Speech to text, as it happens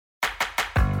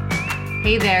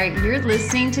Hey there, you're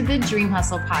listening to the Dream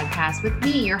Hustle podcast with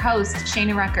me, your host,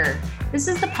 Shana Rucker. This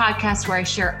is the podcast where I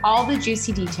share all the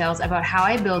juicy details about how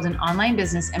I build an online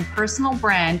business and personal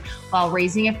brand while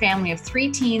raising a family of 3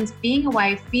 teens, being a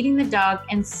wife, feeding the dog,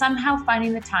 and somehow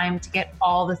finding the time to get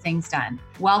all the things done.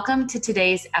 Welcome to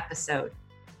today's episode.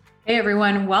 Hey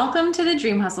everyone, welcome to the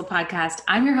Dream Hustle podcast.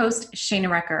 I'm your host, Shana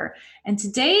Rucker, and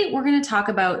today we're going to talk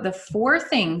about the 4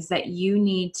 things that you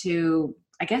need to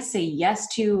say yes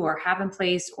to or have in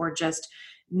place or just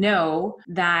know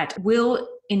that will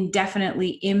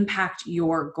indefinitely impact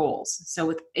your goals.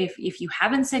 So if you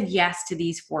haven't said yes to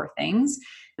these 4 things,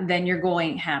 then your goal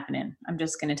ain't happening. I'm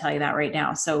just going to tell you that right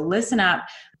now. So listen up.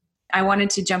 I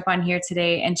wanted to jump on here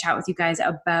today and chat with you guys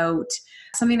about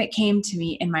something that came to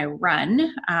me in my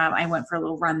run. I went for a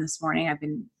little run this morning. I've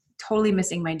been totally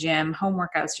missing my gym. Home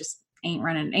workouts just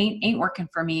ain't working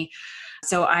for me.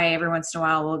 So I, every once in a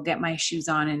while, will get my shoes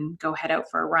on and go head out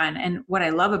for a run. And what I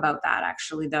love about that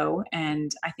actually though,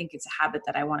 and I think it's a habit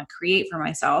that I want to create for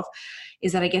myself,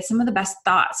 is that I get some of the best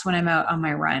thoughts when I'm out on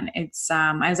my run.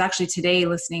 I was actually today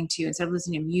instead of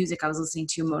listening to music, I was listening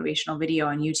to a motivational video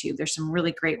on YouTube. There's some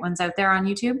really great ones out there on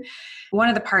YouTube. One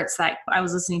of the parts that I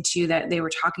was listening to that they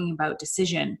were talking about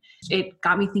decision, it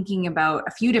got me thinking about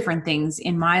a few different things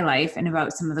in my life and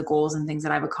about some of the goals and things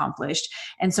that I've accomplished.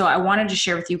 And so I wanted to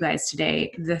share with you guys today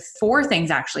the 4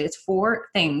 things, actually, it's 4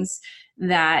 things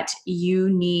that you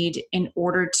need in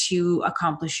order to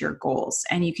accomplish your goals.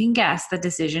 And you can guess that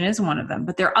decision is one of them,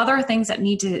 but there are other things that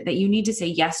you need to say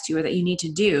yes to or that you need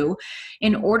to do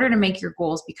in order to make your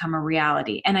goals become a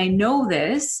reality. And I know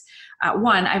this,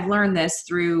 I've learned this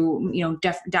through,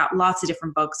 lots of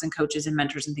different books and coaches and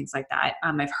mentors and things like that.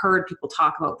 I've heard people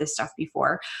talk about this stuff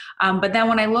before. But then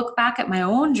when I look back at my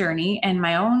own journey and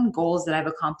my own goals that I've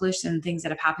accomplished and things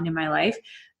that have happened in my life,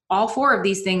 all 4 of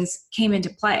these things came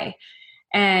into play.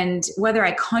 And whether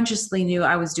I consciously knew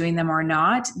I was doing them or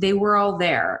not, they were all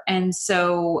there. And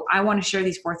so I want to share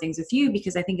these 4 things with you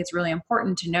because I think it's really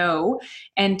important to know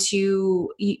and you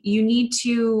need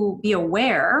to be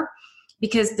aware,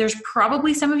 because there's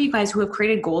probably some of you guys who have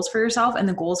created goals for yourself and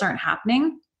the goals aren't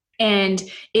happening. And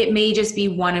it may just be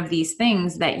one of these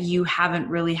things that you haven't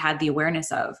really had the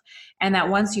awareness of. And that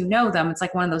once you know them, it's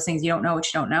like one of those things, you don't know what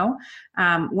you don't know.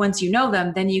 Once you know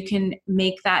them, then you can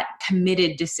make that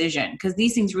committed decision, because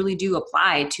these things really do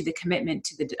apply to the commitment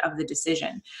of the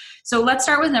decision. So let's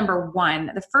start with number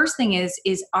 1. The first thing is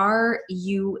are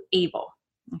you able?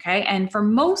 Okay. And for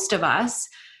most of us,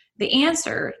 the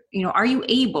answer, are you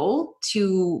able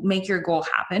to make your goal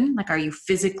happen? Like, are you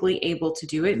physically able to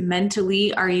do it?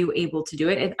 Mentally, are you able to do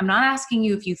it? I'm not asking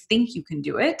you if you think you can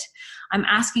do it. I'm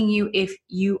asking you if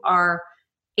you are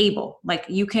able. Like,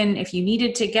 you can, if you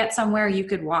needed to get somewhere, you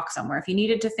could walk somewhere. If you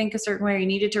needed to think a certain way, or you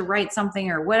needed to write something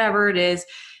or whatever it is,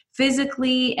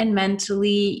 physically and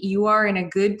mentally, you are in a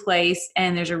good place,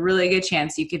 and there's a really good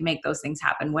chance you could make those things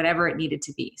happen, whatever it needed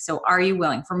to be. So are you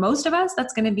willing? For most of us,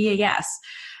 that's going to be a yes.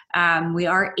 We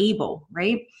are able,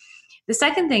 right? The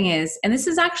second thing is, and this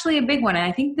is actually a big one, and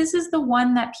I think this is the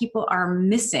one that people are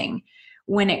missing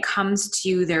when it comes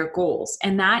to their goals.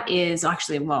 And that is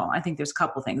actually, I think there's a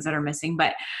couple things that are missing,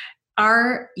 but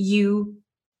are you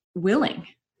willing?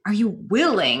 Are you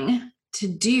willing to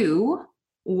do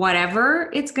whatever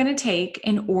it's going to take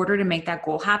in order to make that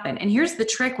goal happen? And here's the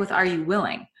trick with are you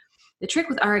willing? The trick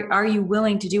with are you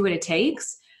willing to do what it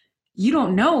takes? You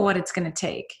don't know what it's going to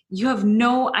take. You have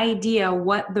no idea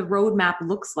what the roadmap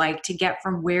looks like to get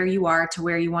from where you are to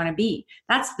where you want to be.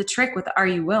 That's the trick with are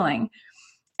you willing?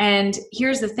 And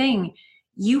here's the thing.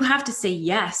 You have to say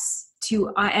yes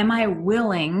to, am I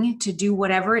willing to do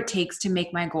whatever it takes to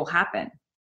make my goal happen?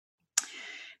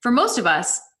 For most of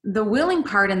us, the willing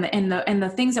part and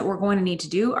the things that we're going to need to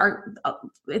do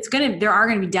there are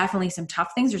going to be definitely some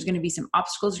tough things. There's going to be some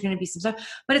obstacles. There's going to be some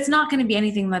stuff, but it's not going to be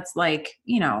anything that's like,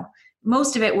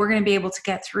 most of it we're going to be able to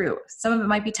get through. Some of it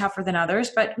might be tougher than others,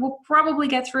 but we'll probably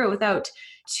get through it without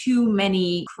too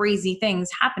many crazy things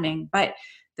happening. But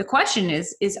the question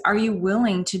is are you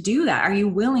willing to do that? Are you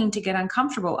willing to get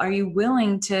uncomfortable? Are you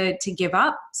willing to give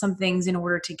up some things in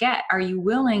order to get? Are you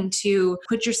willing to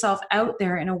put yourself out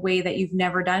there in a way that you've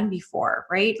never done before,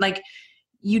 right? Like,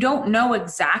 you don't know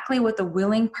exactly what the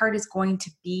willing part is going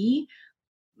to be,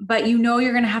 but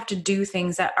you're going to have to do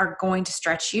things that are going to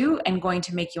stretch you and going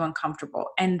to make you uncomfortable.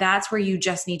 And that's where you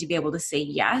just need to be able to say,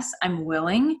 yes, I'm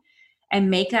willing, and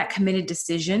make that committed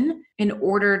decision in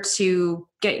order to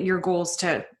get your goals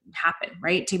to happen,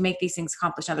 right? To make these things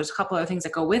accomplished. Now, there's a couple other things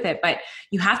that go with it, but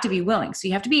you have to be willing. So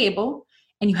you have to be able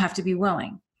and you have to be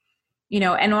willing.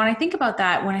 And when I think about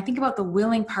that, when I think about the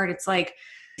willing part, it's like,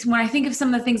 when I think of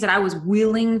some of the things that I was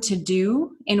willing to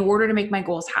do in order to make my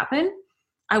goals happen,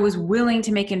 I was willing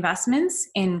to make investments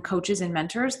in coaches and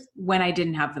mentors when I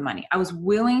didn't have the money. I was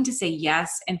willing to say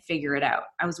yes and figure it out.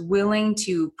 I was willing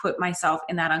to put myself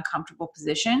in that uncomfortable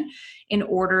position in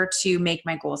order to make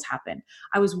my goals happen.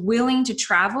 I was willing to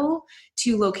travel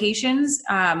to locations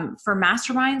for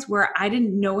masterminds where I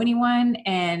didn't know anyone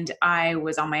and I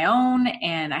was on my own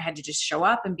and I had to just show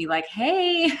up and be like,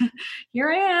 hey,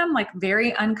 here I am, like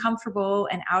very uncomfortable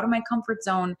and out of my comfort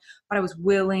zone, but I was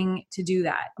willing to do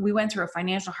that. We went through a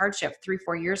financial hardship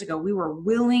 3-4 years ago. We were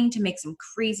willing to make some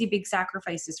crazy big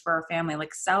sacrifices for our family,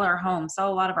 like sell our home,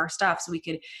 sell a lot of our stuff so we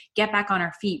could get back on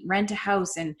our feet, rent a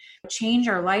house, and change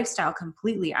our lifestyle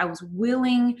completely. I was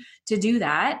willing to do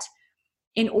that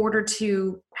in order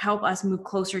to help us move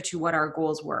closer to what our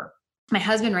goals were. My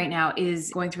husband right now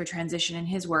is going through a transition in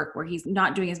his work where he's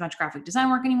not doing as much graphic design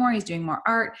work anymore. He's doing more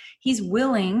art. He's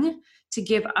willing to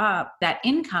give up that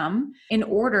income in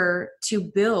order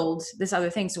to build this other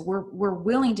thing. So we're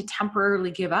willing to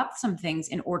temporarily give up some things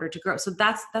in order to grow. So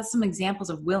that's some examples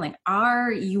of willing.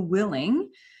 Are you willing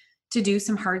to do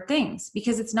some hard things?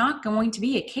 Because it's not going to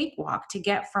be a cakewalk to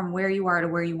get from where you are to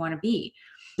where you want to be.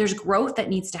 There's growth that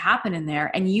needs to happen in there,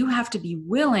 and you have to be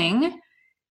willing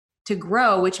to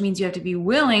grow, which means you have to be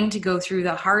willing to go through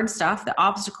the hard stuff, the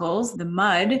obstacles, the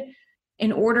mud,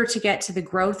 in order to get to the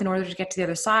growth, in order to get to the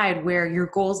other side where your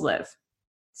goals live.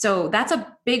 So that's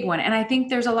a big one. And I think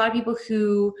there's a lot of people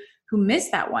who miss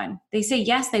that one. They say,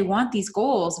 yes, they want these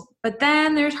goals, but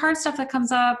then there's hard stuff that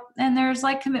comes up and there's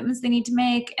like commitments they need to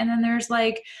make. And then there's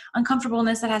like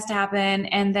uncomfortableness that has to happen.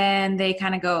 And then they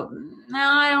kind of go, no,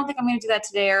 I don't think I'm going to do that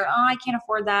today. Or, oh, I can't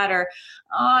afford that. Or,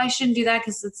 oh, I shouldn't do that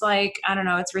because it's like, I don't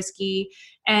know, it's risky.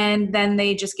 And then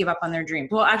they just give up on their dreams.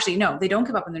 Well, actually, no, they don't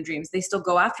give up on their dreams. They still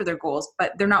go after their goals,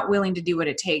 but they're not willing to do what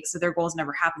it takes. So their goals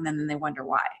never happen. And then they wonder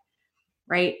why,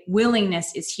 right?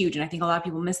 Willingness is huge. And I think a lot of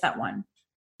people miss that one.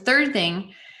 Third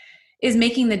thing is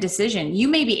making the decision. You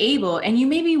may be able and you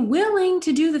may be willing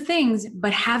to do the things,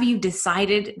 but have you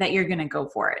decided that you're going to go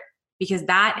for it? Because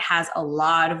that has a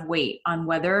lot of weight on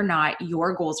whether or not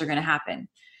your goals are going to happen.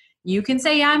 You can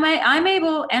say, yeah, I'm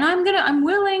able and I'm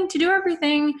willing to do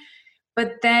everything,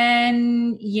 but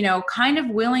then, kind of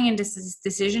willing and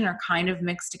decision are kind of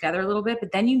mixed together a little bit,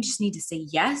 but then you just need to say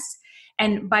yes.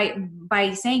 And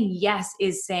by saying yes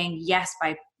is saying yes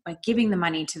by giving the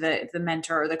money to the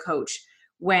mentor or the coach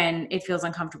when it feels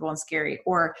uncomfortable and scary,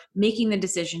 or making the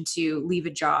decision to leave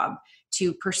a job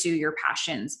to pursue your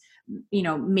passions,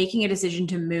 making a decision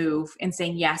to move and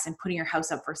saying yes and putting your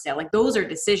house up for sale. Like those are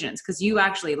decisions because you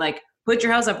actually like put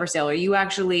your house up for sale or you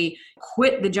actually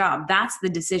quit the job. That's the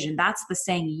decision. That's the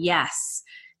saying yes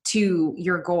to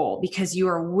your goal because you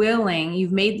are willing,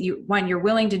 you're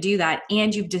willing to do that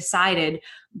and you've decided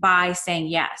by saying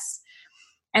yes.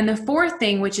 And the fourth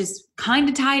thing, which is kind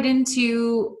of tied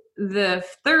into the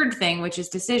third thing, which is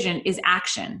decision, is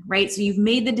action, right? So you've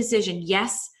made the decision,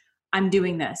 yes, I'm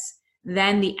doing this.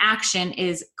 Then the action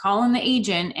is calling the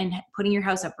agent and putting your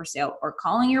house up for sale, or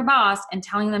calling your boss and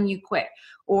telling them you quit,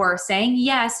 or saying,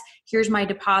 yes, here's my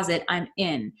deposit, I'm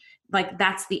in. Like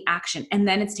that's the action. And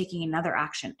then it's taking another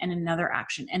action and another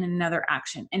action and another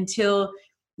action until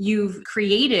you've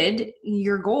created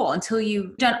your goal, until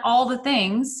you've done all the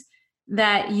things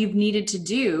that you've needed to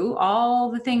do,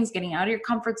 all the things, getting out of your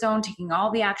comfort zone, taking all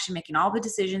the action, making all the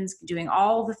decisions, doing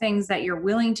all the things that you're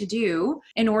willing to do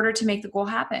in order to make the goal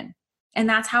happen. And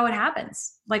that's how it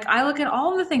happens. Like I look at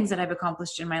all the things that I've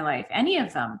accomplished in my life, any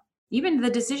of them, even the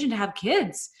decision to have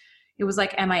kids. It was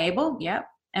like, am I able? Yep.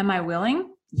 Am I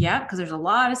willing? Yep. Because there's a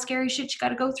lot of scary shit you got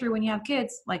to go through when you have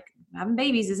kids. Like having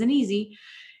babies isn't easy.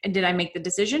 And did I make the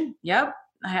decision? Yep.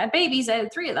 I had babies. I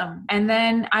had 3 of them. And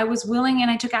then I was willing and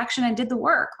I took action. I did the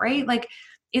work, right? Like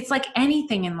it's like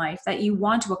anything in life that you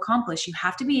want to accomplish. You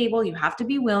have to be able, you have to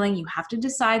be willing, you have to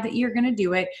decide that you're going to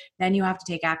do it. Then you have to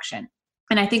take action.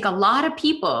 And I think a lot of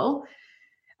people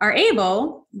are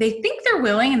able, they think they're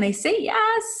willing and they say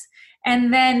yes.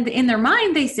 And then in their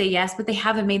mind, they say yes, but they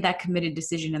haven't made that committed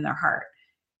decision in their heart.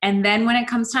 And then when it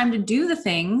comes time to do the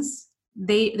things,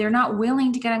 they're not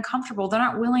willing to get uncomfortable. They're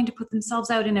not willing to put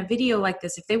themselves out in a video like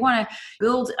this. If they want to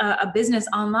build a business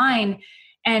online,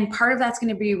 and part of that's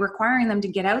going to be requiring them to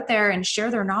get out there and share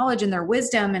their knowledge and their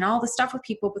wisdom and all the stuff with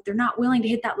people, but they're not willing to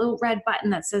hit that little red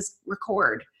button that says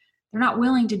record. They're not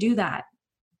willing to do that.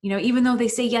 Even though they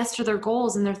say yes to their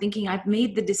goals and they're thinking I've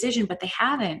made the decision, but they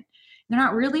haven't. They're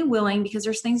not really willing because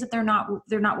there's things that they're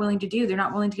not willing to do. They're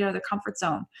not willing to get out of their comfort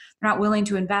zone. They're not willing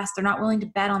to invest. They're not willing to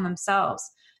bet on themselves.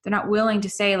 They're not willing to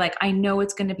say like, I know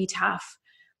it's going to be tough,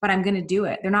 but I'm going to do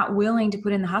it. They're not willing to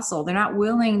put in the hustle. They're not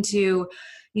willing to,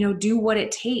 do what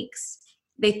it takes.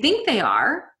 They think they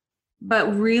are,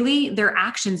 but really their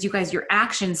actions, you guys, your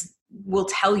actions will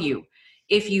tell you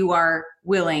if you are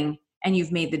willing and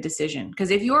you've made the decision. Because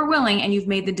if you're willing and you've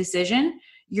made the decision,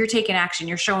 you're taking action,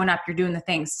 you're showing up, you're doing the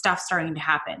things, stuff's starting to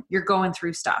happen. You're going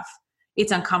through stuff.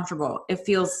 It's uncomfortable. It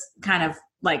feels kind of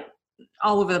like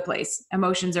all over the place.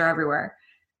 Emotions are everywhere.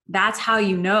 That's how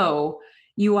you know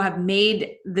you have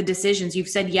made the decisions. You've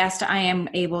said yes to I am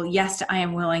able, yes to I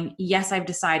am willing, yes, I've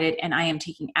decided, and I am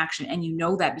taking action. And you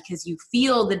know that because you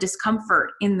feel the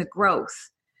discomfort in the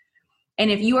growth. And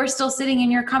if you are still sitting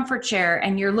in your comfort chair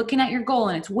and you're looking at your goal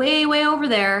and it's way, way over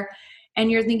there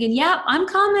and you're thinking, yep, I'm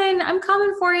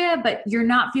coming for you, but you're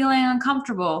not feeling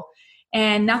uncomfortable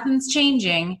and nothing's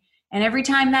changing. And every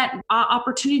time that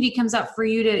opportunity comes up for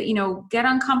you to, get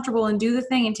uncomfortable and do the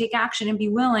thing and take action and be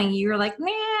willing, you're like,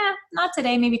 nah, not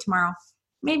today, maybe tomorrow.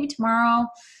 Maybe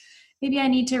I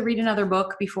need to read another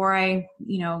book before I,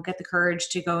 get the courage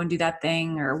to go and do that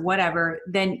thing or whatever.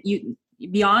 Then you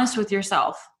be honest with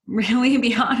yourself, really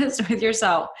be honest with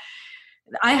yourself.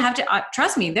 I have to,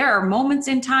 trust me, there are moments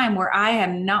in time where I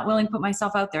am not willing to put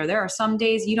myself out there. There are some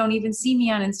days you don't even see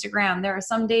me on Instagram. There are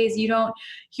some days you don't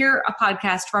hear a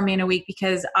podcast from me in a week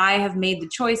because I have made the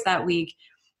choice that week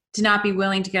to not be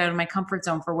willing to get out of my comfort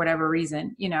zone for whatever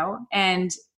reason,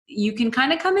 and you can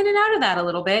kind of come in and out of that a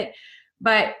little bit.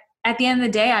 But at the end of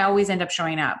the day, I always end up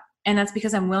showing up. And that's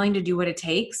because I'm willing to do what it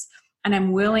takes. And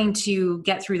I'm willing to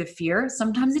get through the fear.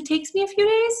 Sometimes it takes me a few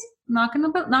days. I'm not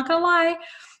gonna lie.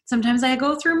 Sometimes I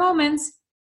go through moments,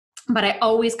 but I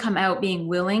always come out being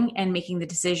willing and making the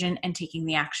decision and taking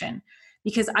the action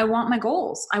because I want my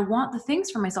goals. I want the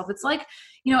things for myself. It's like,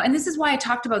 and this is why I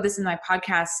talked about this in my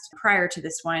podcast prior to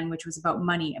this one, which was about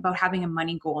money, about having a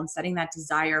money goal and setting that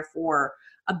desire for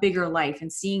a bigger life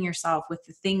and seeing yourself with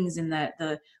the things and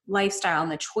the lifestyle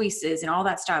and the choices and all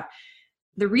that stuff.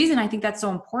 The reason I think that's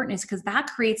so important is because that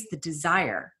creates the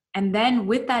desire. And then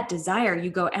with that desire, you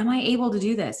go, am I able to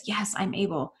do this? Yes, I'm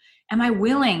able. Am I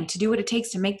willing to do what it takes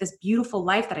to make this beautiful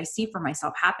life that I see for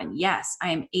myself happen? Yes,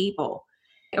 I am able.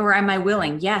 Or am I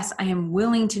willing? Yes, I am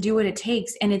willing to do what it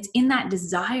takes. And it's in that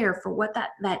desire for what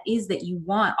that is that you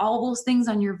want, all those things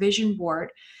on your vision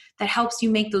board that helps you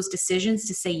make those decisions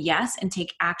to say yes and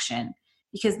take action.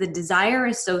 Because the desire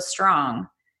is so strong.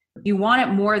 You want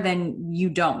it more than you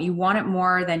don't. You want it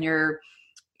more than your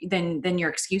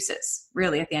excuses,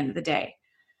 really, at the end of the day.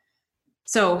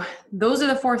 So those are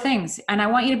the 4 things. And I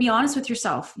want you to be honest with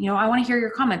yourself. I want to hear your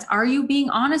comments. Are you being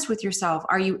honest with yourself?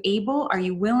 Are you able? Are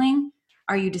you willing?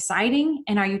 Are you deciding?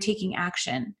 And are you taking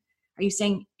action? Are you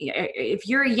saying, if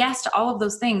you're a yes to all of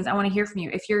those things, I want to hear from you.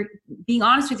 If you're being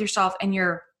honest with yourself and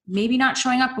you're maybe not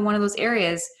showing up in one of those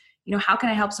areas, how can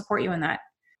I help support you in that?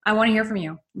 I want to hear from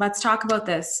you. Let's talk about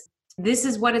this. This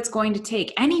is what it's going to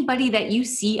take. Anybody that you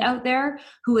see out there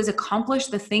who has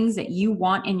accomplished the things that you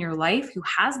want in your life, who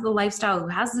has the lifestyle, who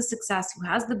has the success, who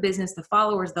has the business, the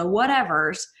followers, the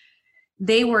whatevers,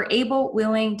 they were able,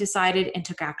 willing, decided, and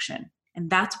took action. And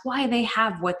that's why they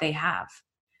have what they have.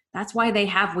 That's why they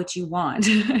have what you want.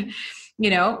 And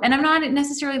I'm not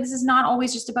necessarily, this is not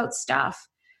always just about stuff.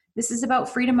 This is about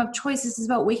freedom of choice. This is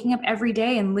about waking up every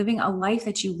day and living a life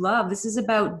that you love. This is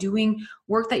about doing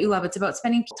work that you love. It's about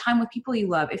spending time with people you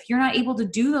love. If you're not able to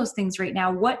do those things right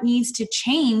now, what needs to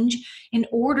change in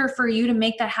order for you to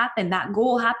make that happen, that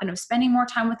goal happen of spending more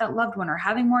time with that loved one or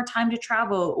having more time to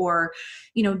travel or,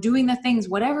 doing the things,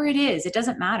 whatever it is, it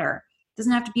doesn't matter. It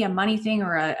doesn't have to be a money thing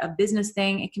or a business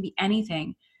thing. It can be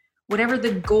anything. Whatever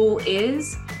the goal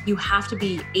is, you have to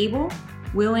be able,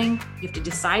 willing, you have to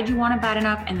decide you want it bad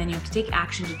enough, and then you have to take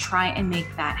action to try and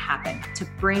make that happen, to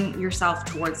bring yourself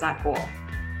towards that goal.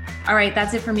 All right,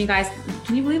 that's it for me, guys.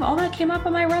 Can you believe all that came up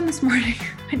on my run this morning?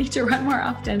 I need to run more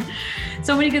often.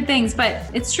 So many good things, but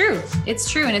it's true. It's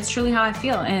true, and it's truly how I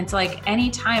feel. And it's like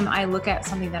anytime I look at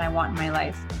something that I want in my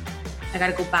life, I got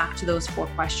to go back to those 4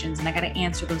 questions, and I got to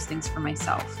answer those things for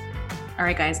myself. All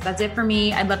right, guys, that's it for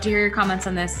me. I'd love to hear your comments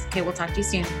on this. Okay, we'll talk to you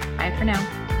soon. Bye for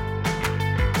now.